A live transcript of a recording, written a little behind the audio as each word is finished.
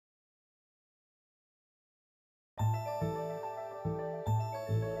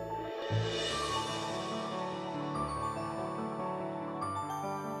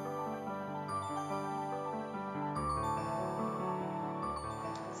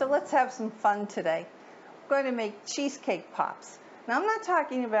So let's have some fun today. I'm going to make cheesecake pops. Now I'm not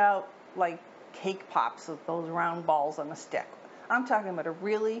talking about like cake pops with those round balls on a stick. I'm talking about a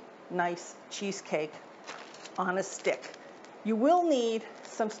really nice cheesecake on a stick. You will need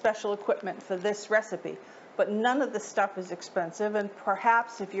some special equipment for this recipe, but none of the stuff is expensive, and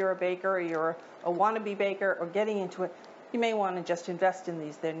perhaps if you're a baker or you're a wannabe baker or getting into it, you may want to just invest in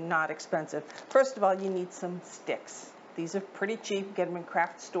these. They're not expensive. First of all, you need some sticks. These are pretty cheap. Get them in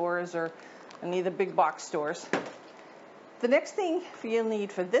craft stores or any of the big box stores. The next thing you'll need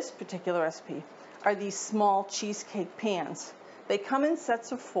for this particular recipe are these small cheesecake pans. They come in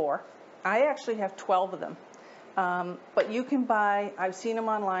sets of 4. I actually have 12 of them. But you can buy, I've seen them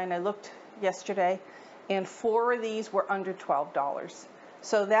online, I looked yesterday, and 4 of these were under $12.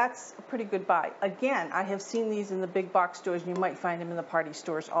 So that's a pretty good buy. Again, I have seen these in the big box stores, and you might find them in the party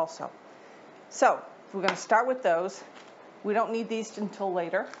stores also. So we're going to start with those. We don't need these until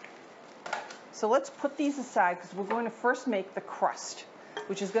later. So let's put these aside because we're going to first make the crust,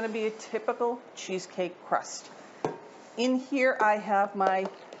 which is going to be a typical cheesecake crust. In here I have my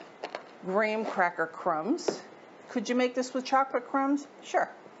graham cracker crumbs. Could you make this with chocolate crumbs? Sure,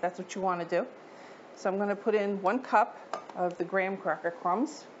 that's what you want to do. So I'm going to put in 1 cup of the graham cracker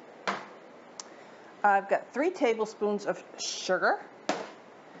crumbs. I've got 3 tablespoons of sugar,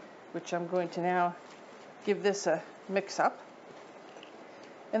 which I'm going to now give this a mix up.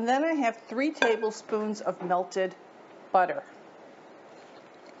 And then I have 3 tablespoons of melted butter.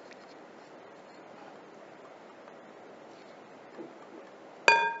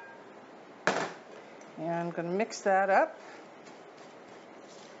 And I'm going to mix that up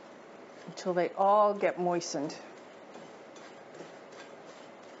until they all get moistened.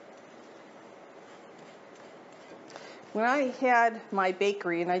 When I had my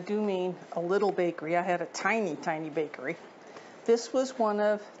bakery, and I do mean a little bakery, I had a tiny, tiny bakery. This was one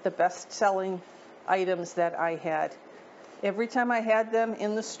of the best-selling items that I had. Every time I had them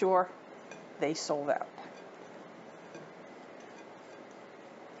in the store, they sold out.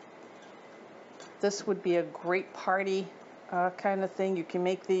 This would be a great party kind of thing. You can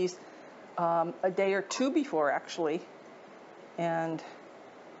make these a day or 2 before, actually, and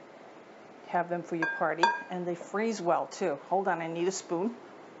have them for your party. And they freeze well, too. Hold on, I need a spoon.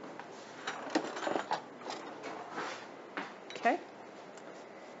 Okay.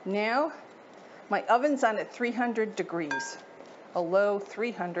 Now, my oven's on at 300 degrees, a low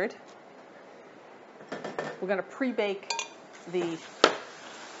 300. We're going to pre-bake the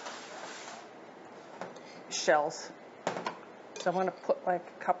shells. So I'm going to put like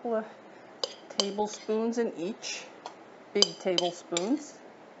a couple of tablespoons in each, big tablespoons.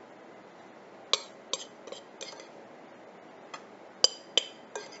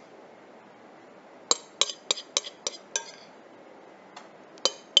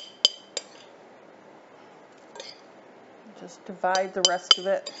 Just divide the rest of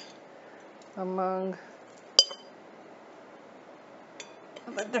it among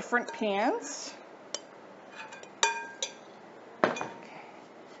the different pans. Okay.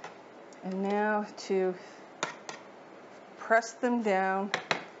 And now to press them down,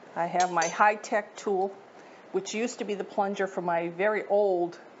 I have my high-tech tool, which used to be the plunger for my very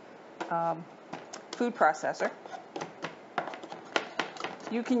old food processor.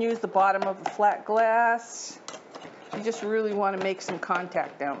 You can use the bottom of the flat glass. You just really want to make some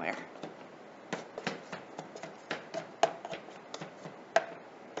contact down there.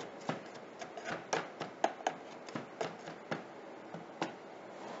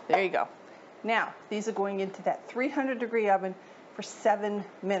 There you go. Now, these are going into that 300-degree oven for 7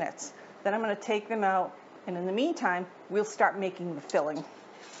 minutes. Then I'm going to take them out, and in the meantime, we'll start making the filling.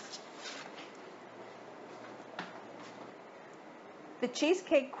 The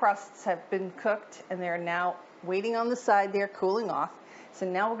cheesecake crusts have been cooked, and they're now waiting on the side there, cooling off. So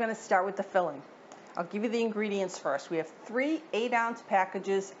now we're going to start with the filling. I'll give you the ingredients first. We have 3 8-ounce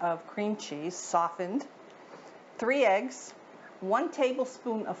packages of cream cheese, softened, 3 eggs, 1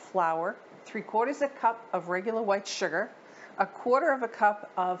 tablespoon of flour, 3/4 cup of regular white sugar, 1/4 cup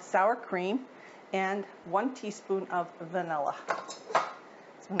of sour cream, and 1 teaspoon of vanilla.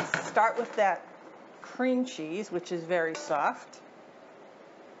 So I'm going to start with that cream cheese, which is very soft.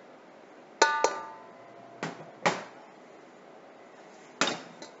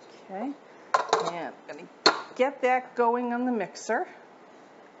 Okay, and I'm going to get that going on the mixer.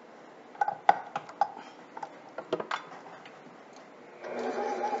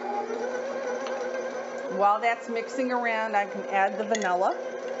 While that's mixing around, I can add the vanilla.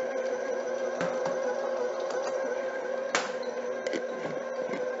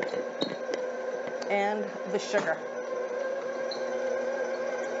 And the sugar.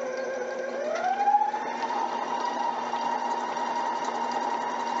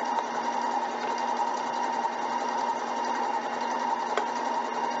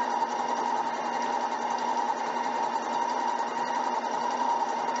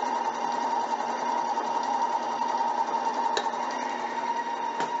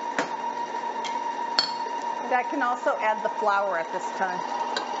 And I can also add the flour at this time.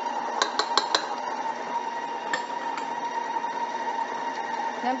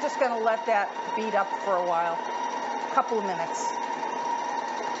 And I'm just going to let that beat up for a while, a couple of minutes.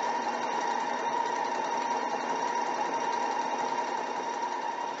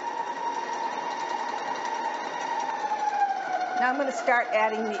 Now I'm going to start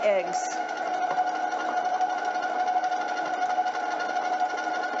adding the eggs.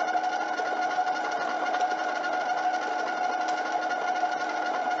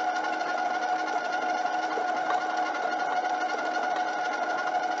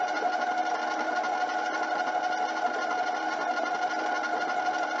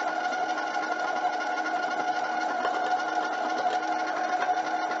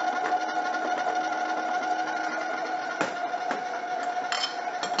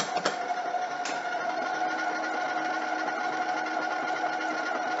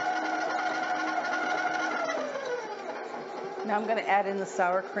 Now I'm going to add in the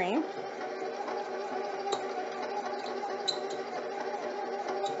sour cream.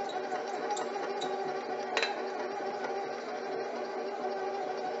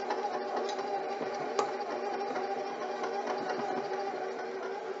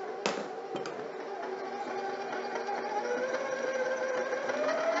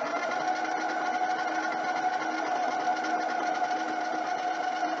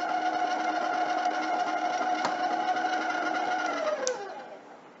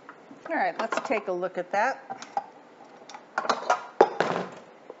 All right, let's take a look at that.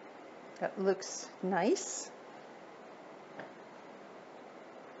 That looks nice.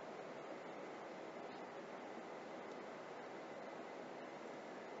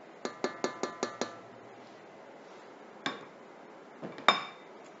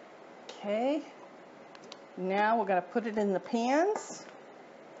 Okay, now we're going to put it in the pans.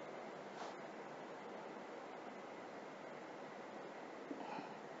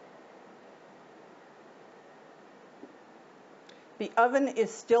 The oven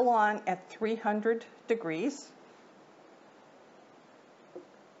is still on at 300 degrees.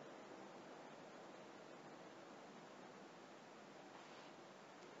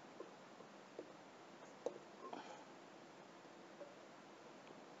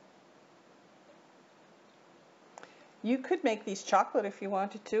 You could make these chocolate if you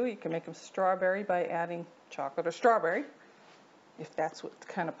wanted to. You can make them strawberry by adding chocolate or strawberry, if that's what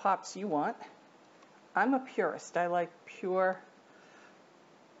kind of pops you want. I'm a purist. I like pure,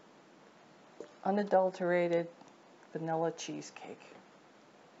 unadulterated vanilla cheesecake.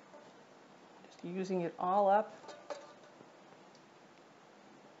 Just using it all up.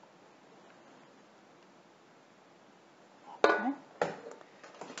 Okay.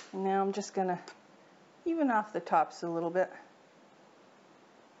 And now I'm just going to even off the tops a little bit.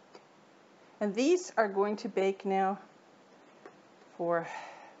 And these are going to bake now for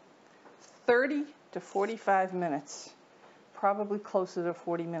 30 to 45 minutes, probably closer to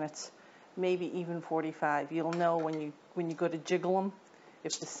 40 minutes, maybe even 45. You'll know when you go to jiggle them.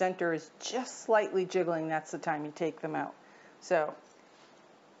 If the center is just slightly jiggling, that's the time you take them out. So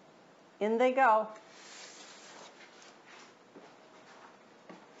in they go.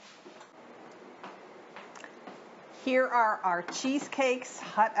 Here are our cheesecakes,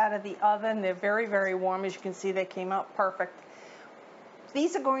 hot out of the oven. They're very, very warm. As you can see, they came out perfect.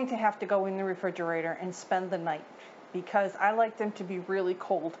 These are going to have to go in the refrigerator and spend the night because I like them to be really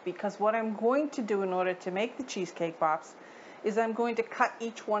cold. Because what I'm going to do in order to make the cheesecake pops is I'm going to cut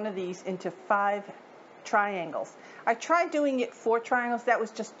each one of these into 5 triangles. I tried doing it 4 triangles. That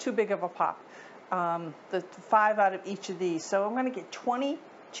was just too big of a pop. The 5 out of each of these. So I'm going to get 20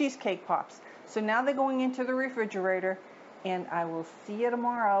 cheesecake pops. So now they're going into the refrigerator, and I will see you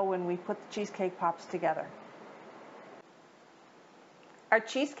tomorrow when we put the cheesecake pops together. Our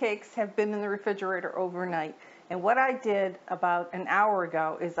cheesecakes have been in the refrigerator overnight, and what I did about an hour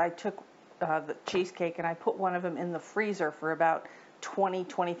ago is I took the cheesecake and I put one of them in the freezer for about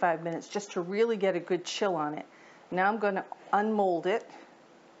 20-25 minutes just to really get a good chill on it. Now I'm going to unmold it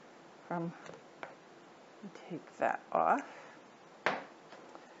from, take that off.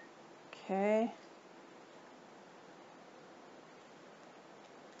 Okay.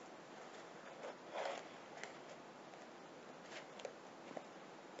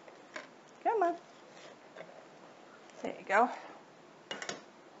 Come on. There you go.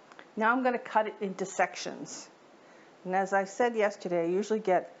 Now I'm going to cut it into sections. And as I said yesterday, I usually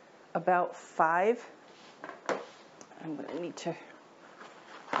get about 5. I'm going to need to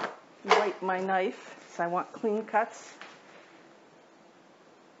wipe my knife because I want clean cuts.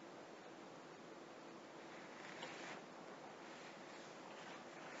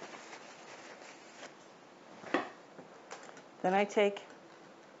 Then I take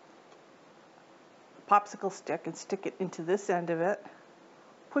a popsicle stick and stick it into this end of it,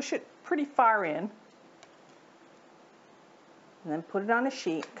 push it pretty far in, and then put it on a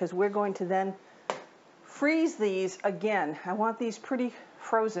sheet, because we're going to then freeze these again. I want these pretty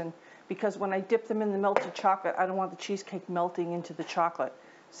frozen, because when I dip them in the melted chocolate, I don't want the cheesecake melting into the chocolate.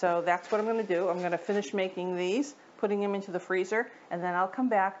 So that's what I'm going to do. I'm going to finish making these, putting them into the freezer, and then I'll come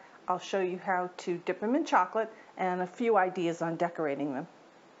back. I'll show you how to dip them in chocolate and a few ideas on decorating them.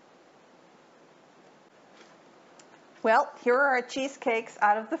 Well, here are our cheesecakes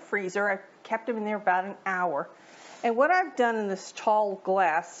out of the freezer. I kept them in there about an hour. And what I've done in this tall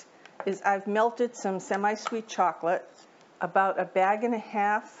glass is I've melted some semi-sweet chocolate, about 1.5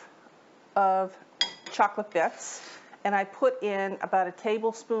 bags of chocolate bits, and I put in about 1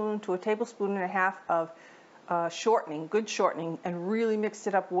 tablespoon to 1.5 tablespoons of shortening, good shortening, and really mixed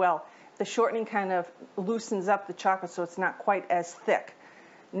it up well. The shortening kind of loosens up the chocolate so it's not quite as thick.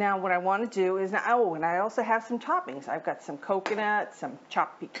 Now what I want to do is, and I also have some toppings. I've got some coconut, some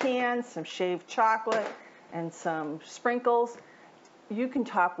chopped pecans, some shaved chocolate, and some sprinkles. You can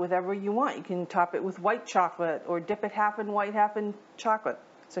top whatever you want. You can top it with white chocolate or dip it half in white, half in chocolate.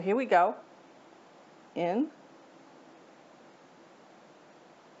 So here we go. In.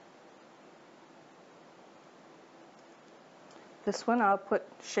 This one I'll put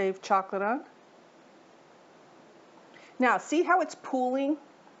shaved chocolate on. Now see how it's pooling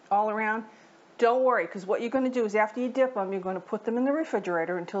all around? Don't worry, because what you're going to do is after you dip them, you're going to put them in the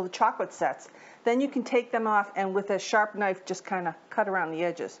refrigerator until the chocolate sets. Then you can take them off and with a sharp knife just kind of cut around the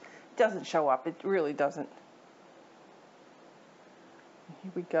edges. It doesn't show up. It really doesn't.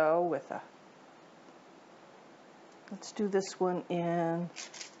 Here we go with a... Let's do this one in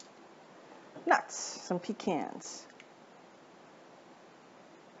nuts, some pecans.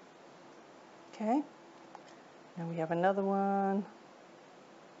 Okay. Now we have another one.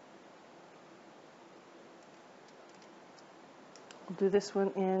 We'll do this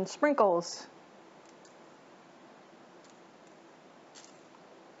one in sprinkles.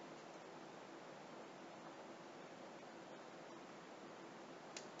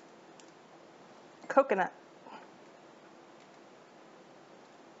 Coconut.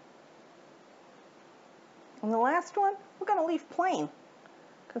 And the last one, we're going to leave plain,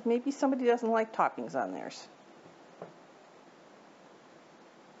 because maybe somebody doesn't like toppings on theirs.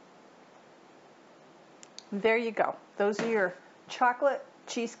 There you go. Those are your chocolate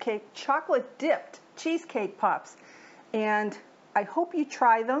cheesecake, chocolate dipped cheesecake pops. And I hope you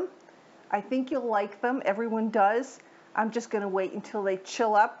try them. I think you'll like them. Everyone does. I'm just going to wait until they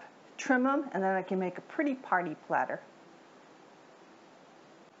chill up, trim them, and then I can make a pretty party platter.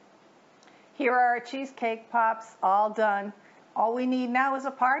 Here are our cheesecake pops all done. All we need now is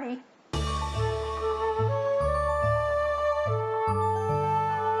a party.